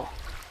fuel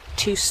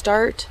to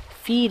start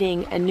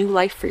feeding a new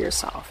life for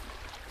yourself.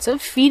 Instead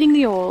of feeding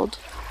the old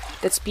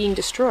that's being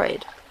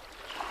destroyed,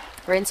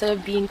 right? Instead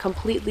of being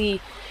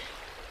completely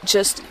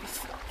just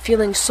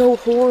feeling so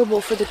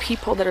horrible for the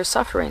people that are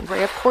suffering,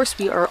 right? Of course,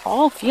 we are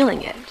all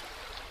feeling it.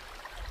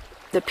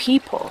 The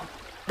people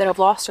that have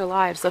lost their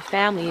lives, the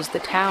families, the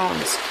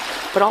towns,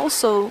 but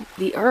also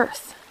the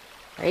earth,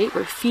 right?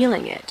 We're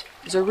feeling it.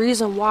 There's a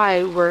reason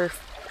why we're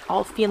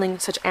all feeling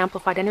such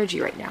amplified energy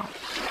right now.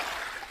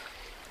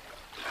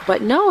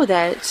 But know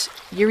that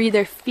you're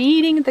either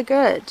feeding the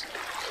good,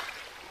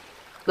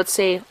 let's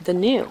say the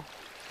new,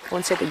 I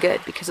won't say the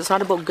good, because it's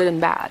not about good and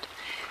bad,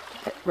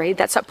 right?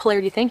 That's that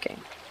polarity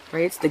thinking,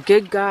 right? It's the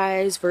good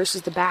guys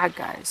versus the bad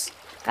guys.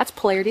 That's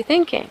polarity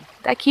thinking.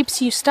 That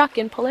keeps you stuck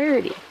in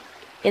polarity,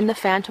 in the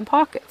phantom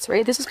pockets,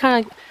 right? This is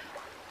kind of,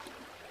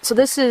 so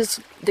this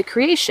is the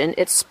creation,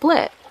 it's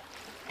split,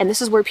 and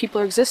this is where people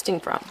are existing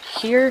from,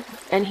 here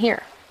and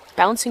here,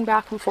 bouncing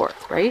back and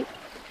forth, right?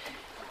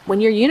 When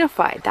you're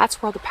unified,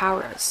 that's where all the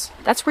power is.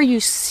 That's where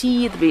you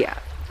see the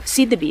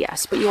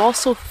BS, but you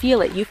also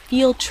feel it. You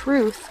feel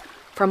truth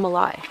from a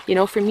lie. You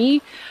know, for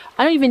me,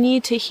 I don't even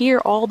need to hear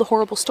all the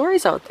horrible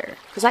stories out there,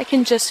 because I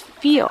can just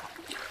feel,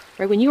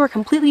 right? When you are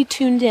completely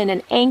tuned in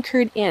and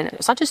anchored in,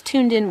 it's not just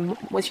tuned in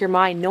with your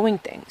mind knowing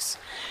things.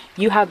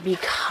 You have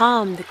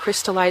become the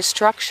crystallized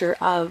structure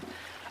of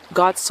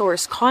God's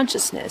source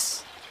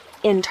consciousness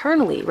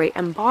internally, right?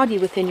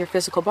 Embodied within your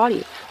physical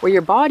body, where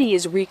your body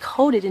is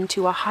recoded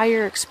into a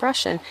higher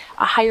expression,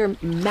 a higher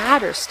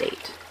matter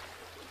state,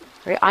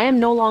 right? I am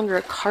no longer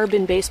a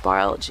carbon-based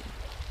biology.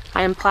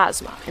 I am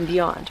plasma and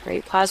beyond,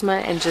 right? Plasma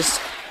and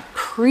just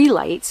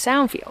pre-light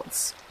sound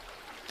fields.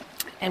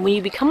 And when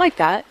you become like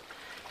that,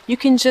 you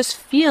can just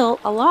feel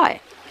alive.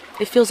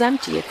 It feels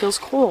empty. It feels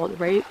cold,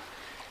 right?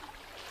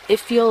 It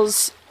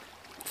feels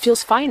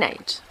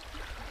finite.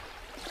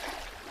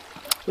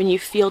 When you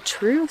feel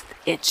truth,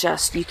 it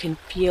just, you can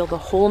feel the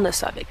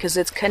wholeness of it because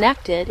it's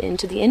connected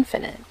into the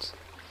infinite.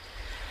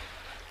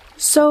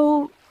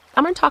 So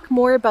I'm going to talk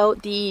more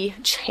about the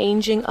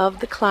changing of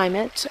the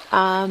climate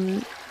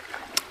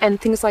and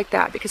things like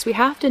that, because we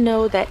have to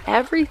know that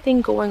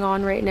everything going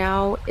on right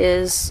now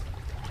is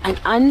an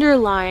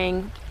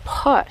underlying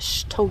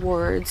push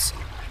towards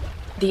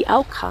the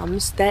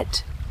outcomes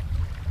that,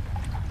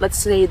 let's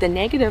say, the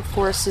negative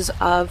forces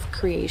of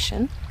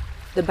creation,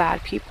 the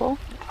bad people,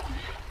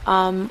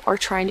 are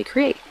trying to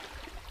create.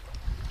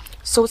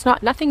 So it's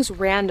not, nothing's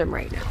random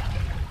right now.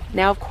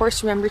 Now, of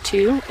course, remember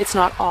too, it's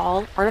not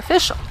all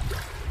artificial.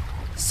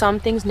 Some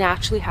things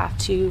naturally have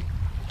to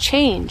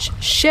change,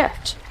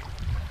 shift,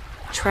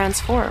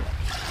 transform.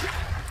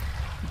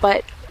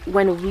 But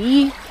when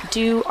we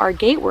do our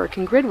gate work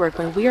and grid work,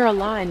 when we are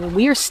aligned, when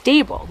we are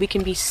stable, we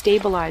can be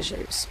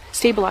stabilizers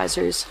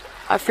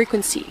of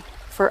frequency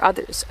for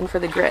others and for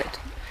the grid.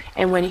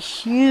 And when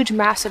huge,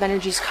 massive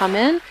energies come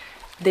in,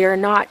 they're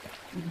not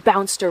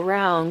bounced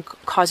around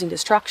causing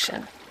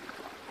destruction.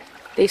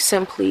 They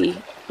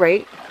simply,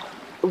 right,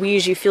 we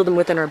usually feel them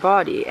within our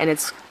body, and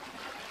it's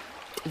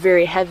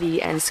very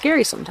heavy and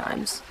scary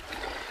sometimes,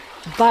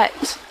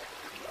 but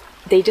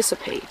they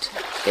dissipate,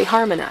 they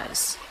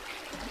harmonize,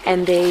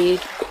 and they,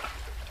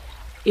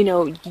 you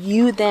know,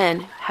 you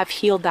then have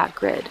healed that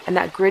grid, and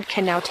that grid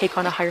can now take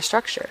on a higher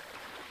structure,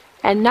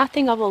 and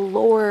nothing of a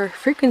lower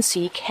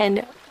frequency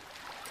can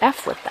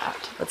F with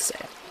that, let's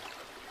say.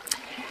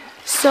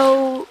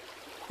 So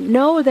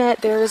know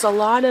that there's a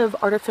lot of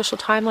artificial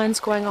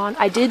timelines going on.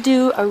 I did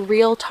do a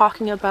reel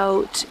talking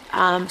about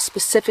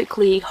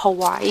specifically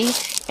Hawaii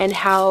and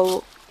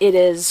how it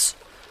is,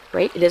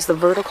 right? It is the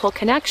vertical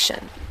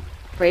connection,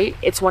 right?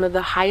 It's one of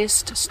the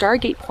highest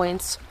Stargate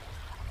points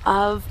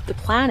of the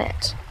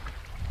planet,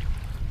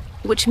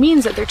 which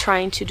means that they're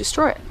trying to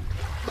destroy it,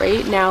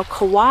 right? Now,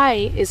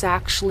 Kauai is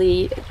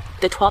actually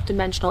the 12th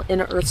dimensional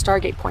inner Earth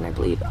Stargate point, I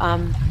believe.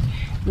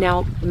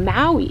 Now,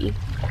 Maui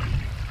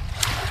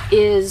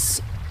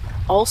is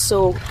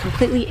also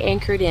completely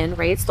anchored in,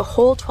 right? It's the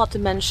whole 12th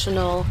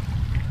dimensional,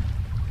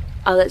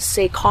 let's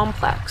say,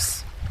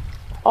 complex.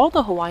 All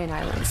the Hawaiian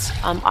Islands.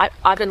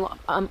 I've been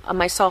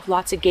myself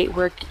lots of gate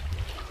work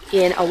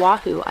in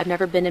Oahu. I've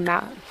never been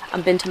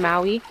I've been to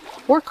Maui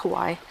or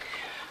Kauai.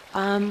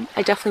 I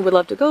definitely would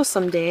love to go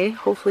someday.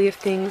 Hopefully, if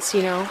things,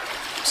 you know,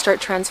 start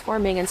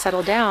transforming and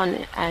settle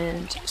down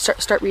and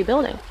start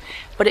rebuilding.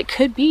 But it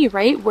could be,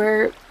 right,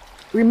 where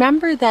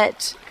remember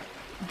that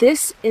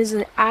this is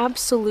an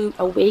absolute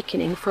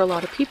awakening for a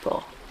lot of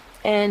people.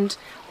 And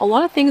a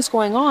lot of things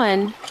going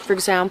on, for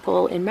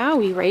example, in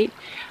Maui, right,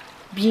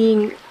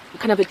 being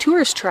kind of a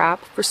tourist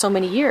trap for so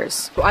many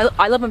years.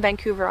 I live on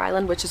Vancouver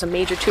Island, which is a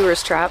major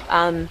tourist trap,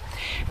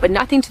 but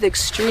nothing to the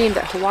extreme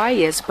that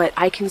Hawaii is. But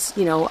I can,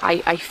 you know,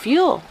 I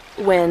feel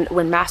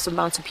when massive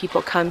amounts of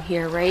people come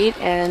here, right?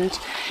 And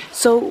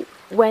so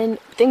when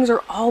things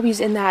are always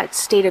in that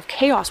state of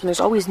chaos, when there's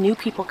always new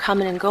people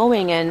coming and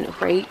going, and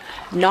right,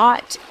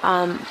 not,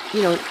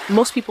 you know,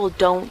 most people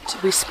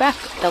don't respect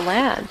the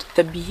land,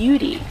 the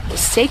beauty, the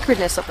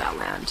sacredness of that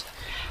land.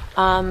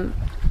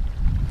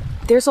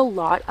 There's a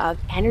lot of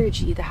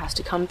energy that has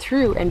to come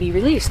through and be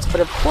released.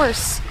 But of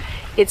course,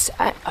 it's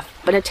an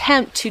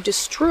attempt to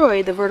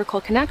destroy the vertical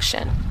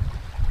connection,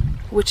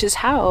 which is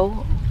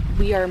how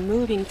we are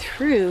moving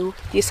through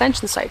the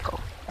ascension cycle.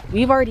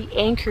 We've already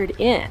anchored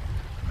in.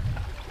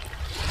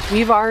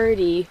 We've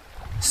already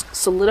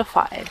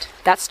solidified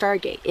that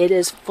Stargate. It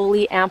is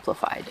fully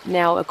amplified.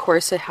 Now, of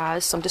course, it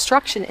has some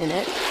destruction in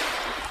it.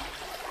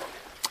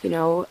 You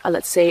know,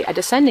 let's say a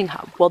descending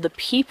hub. Well, the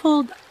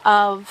people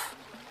of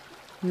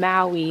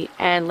Maui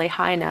and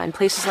Lahaina and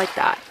places like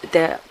that,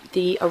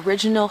 the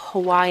original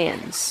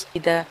Hawaiians,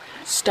 the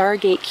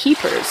Stargate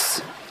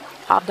keepers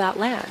of that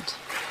land.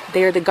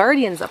 They're the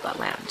guardians of that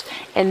land.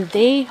 And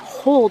they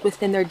hold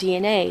within their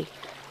DNA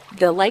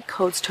the light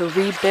codes to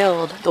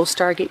rebuild those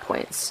Stargate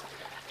points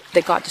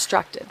that got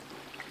destructed.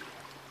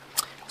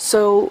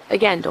 So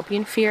again, don't be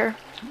in fear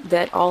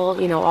that all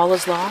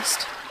is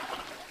lost.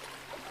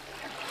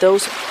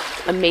 Those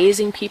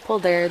amazing people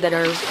there that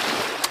are,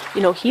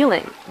 you know,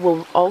 healing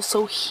will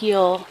also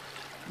heal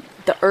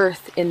the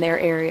earth in their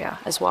area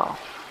as well.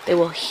 They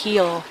will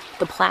heal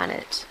the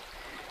planet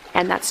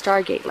and that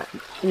Stargate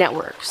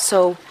network.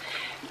 So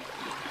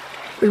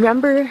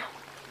remember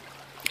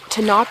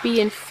to not be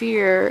in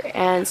fear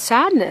and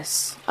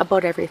sadness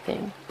about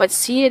everything, but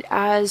see it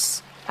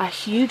as a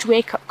huge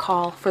wake-up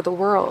call for the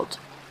world.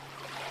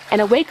 And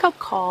a wake-up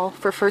call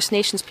for First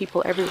Nations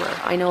people everywhere.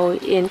 I know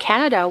in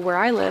Canada, where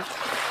I live,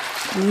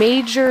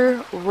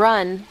 major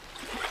run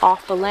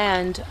off the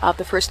land of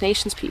the First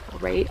Nations people,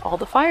 right? All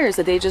the fires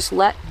that they just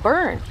let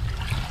burn.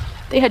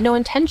 They had no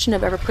intention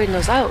of ever putting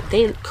those out.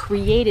 They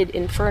created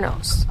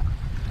infernos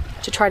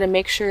to try to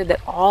make sure that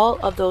all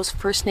of those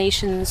First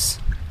Nations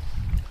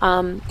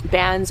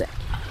bands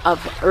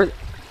of, or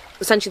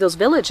essentially those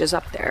villages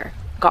up there,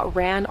 got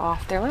ran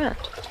off their land,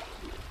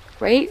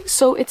 right?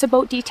 So it's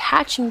about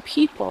detaching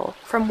people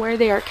from where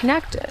they are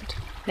connected.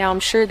 Now, I'm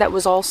sure that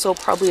was also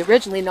probably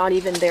originally not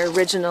even their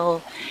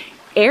original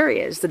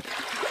areas that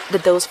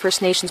those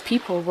First Nations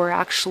people were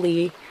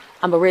actually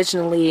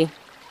originally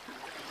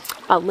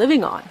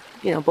living on,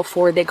 you know,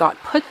 before they got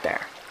put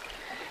there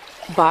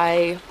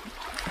by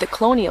the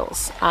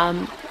colonials.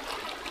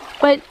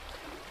 But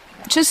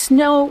just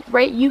know,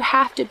 right, you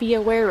have to be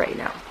aware right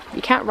now.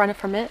 You can't run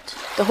from it.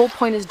 The whole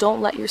point is don't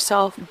let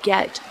yourself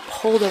get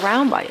pulled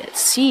around by it.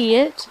 See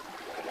it,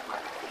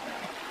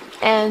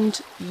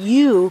 and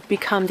you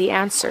become the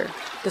answer,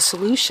 the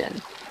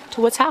solution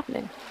to what's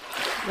happening,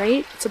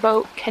 right? It's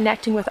about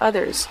connecting with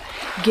others,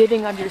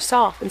 giving of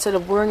yourself instead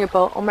of worrying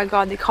about, oh my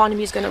God, the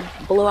economy is going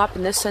to blow up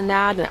and this and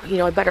that, and, you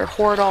know, I better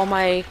hoard all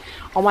my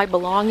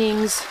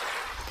belongings,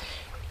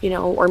 you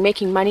know, or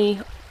making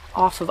money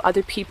off of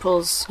other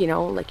people's, you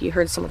know, like you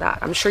heard some of that.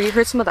 I'm sure you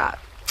heard some of that.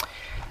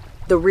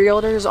 The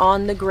realtors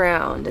on the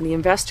ground and the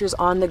investors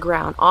on the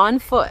ground, on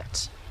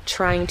foot,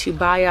 trying to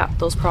buy up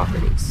those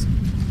properties.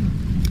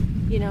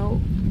 You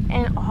know,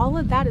 and all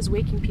of that is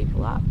waking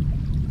people up.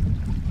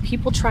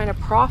 People trying to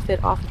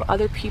profit off of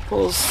other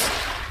people's,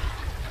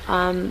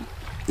 you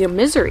know,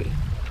 misery.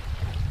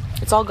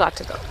 It's all got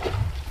to go.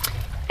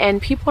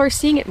 And people are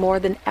seeing it more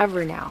than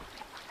ever now.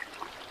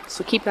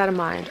 So keep that in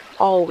mind,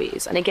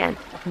 always. And again,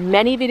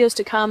 many videos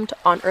to come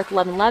on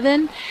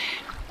EARTH1111.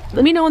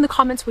 Let me know in the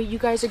comments what you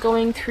guys are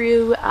going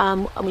through,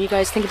 when you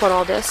guys think about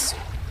all this.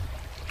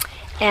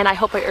 And I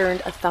hope I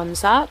earned a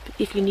thumbs up.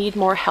 If you need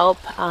more help,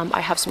 I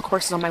have some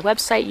courses on my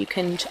website. You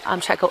can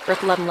check out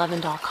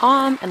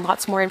EARTH1111.com and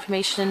lots more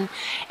information.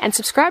 And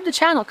subscribe to the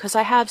channel because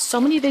I have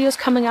so many videos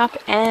coming up.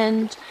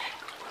 And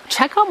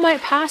check out my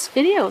past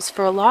videos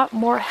for a lot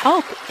more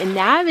help in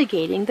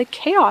navigating the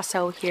chaos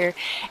out here.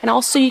 And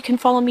also you can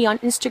follow me on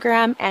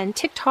Instagram and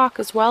TikTok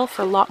as well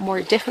for a lot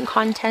more different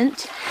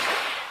content.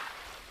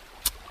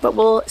 But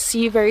we'll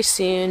see you very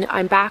soon.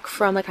 I'm back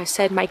from, like I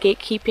said, my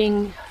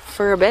gatekeeping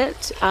for a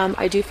bit.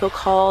 I do feel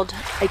called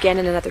again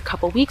in another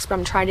couple weeks, but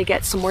I'm trying to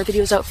get some more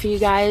videos out for you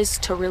guys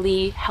to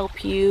really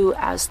help you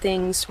as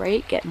things,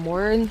 right, get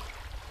more and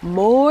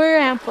more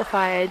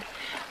amplified.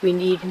 We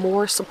need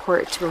more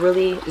support to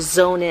really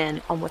zone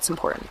in on what's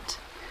important.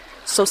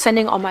 So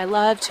sending all my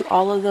love to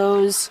all of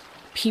those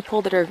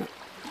people that are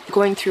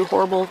going through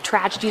horrible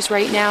tragedies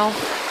right now.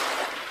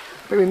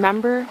 But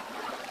remember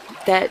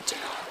that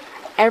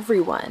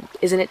everyone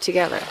is in it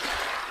together,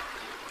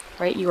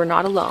 right? You are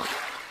not alone.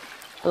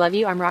 I love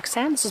you. I'm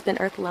Roxanne. This has been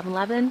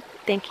EARTH1111.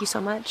 Thank you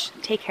so much.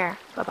 Take care.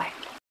 Bye-bye.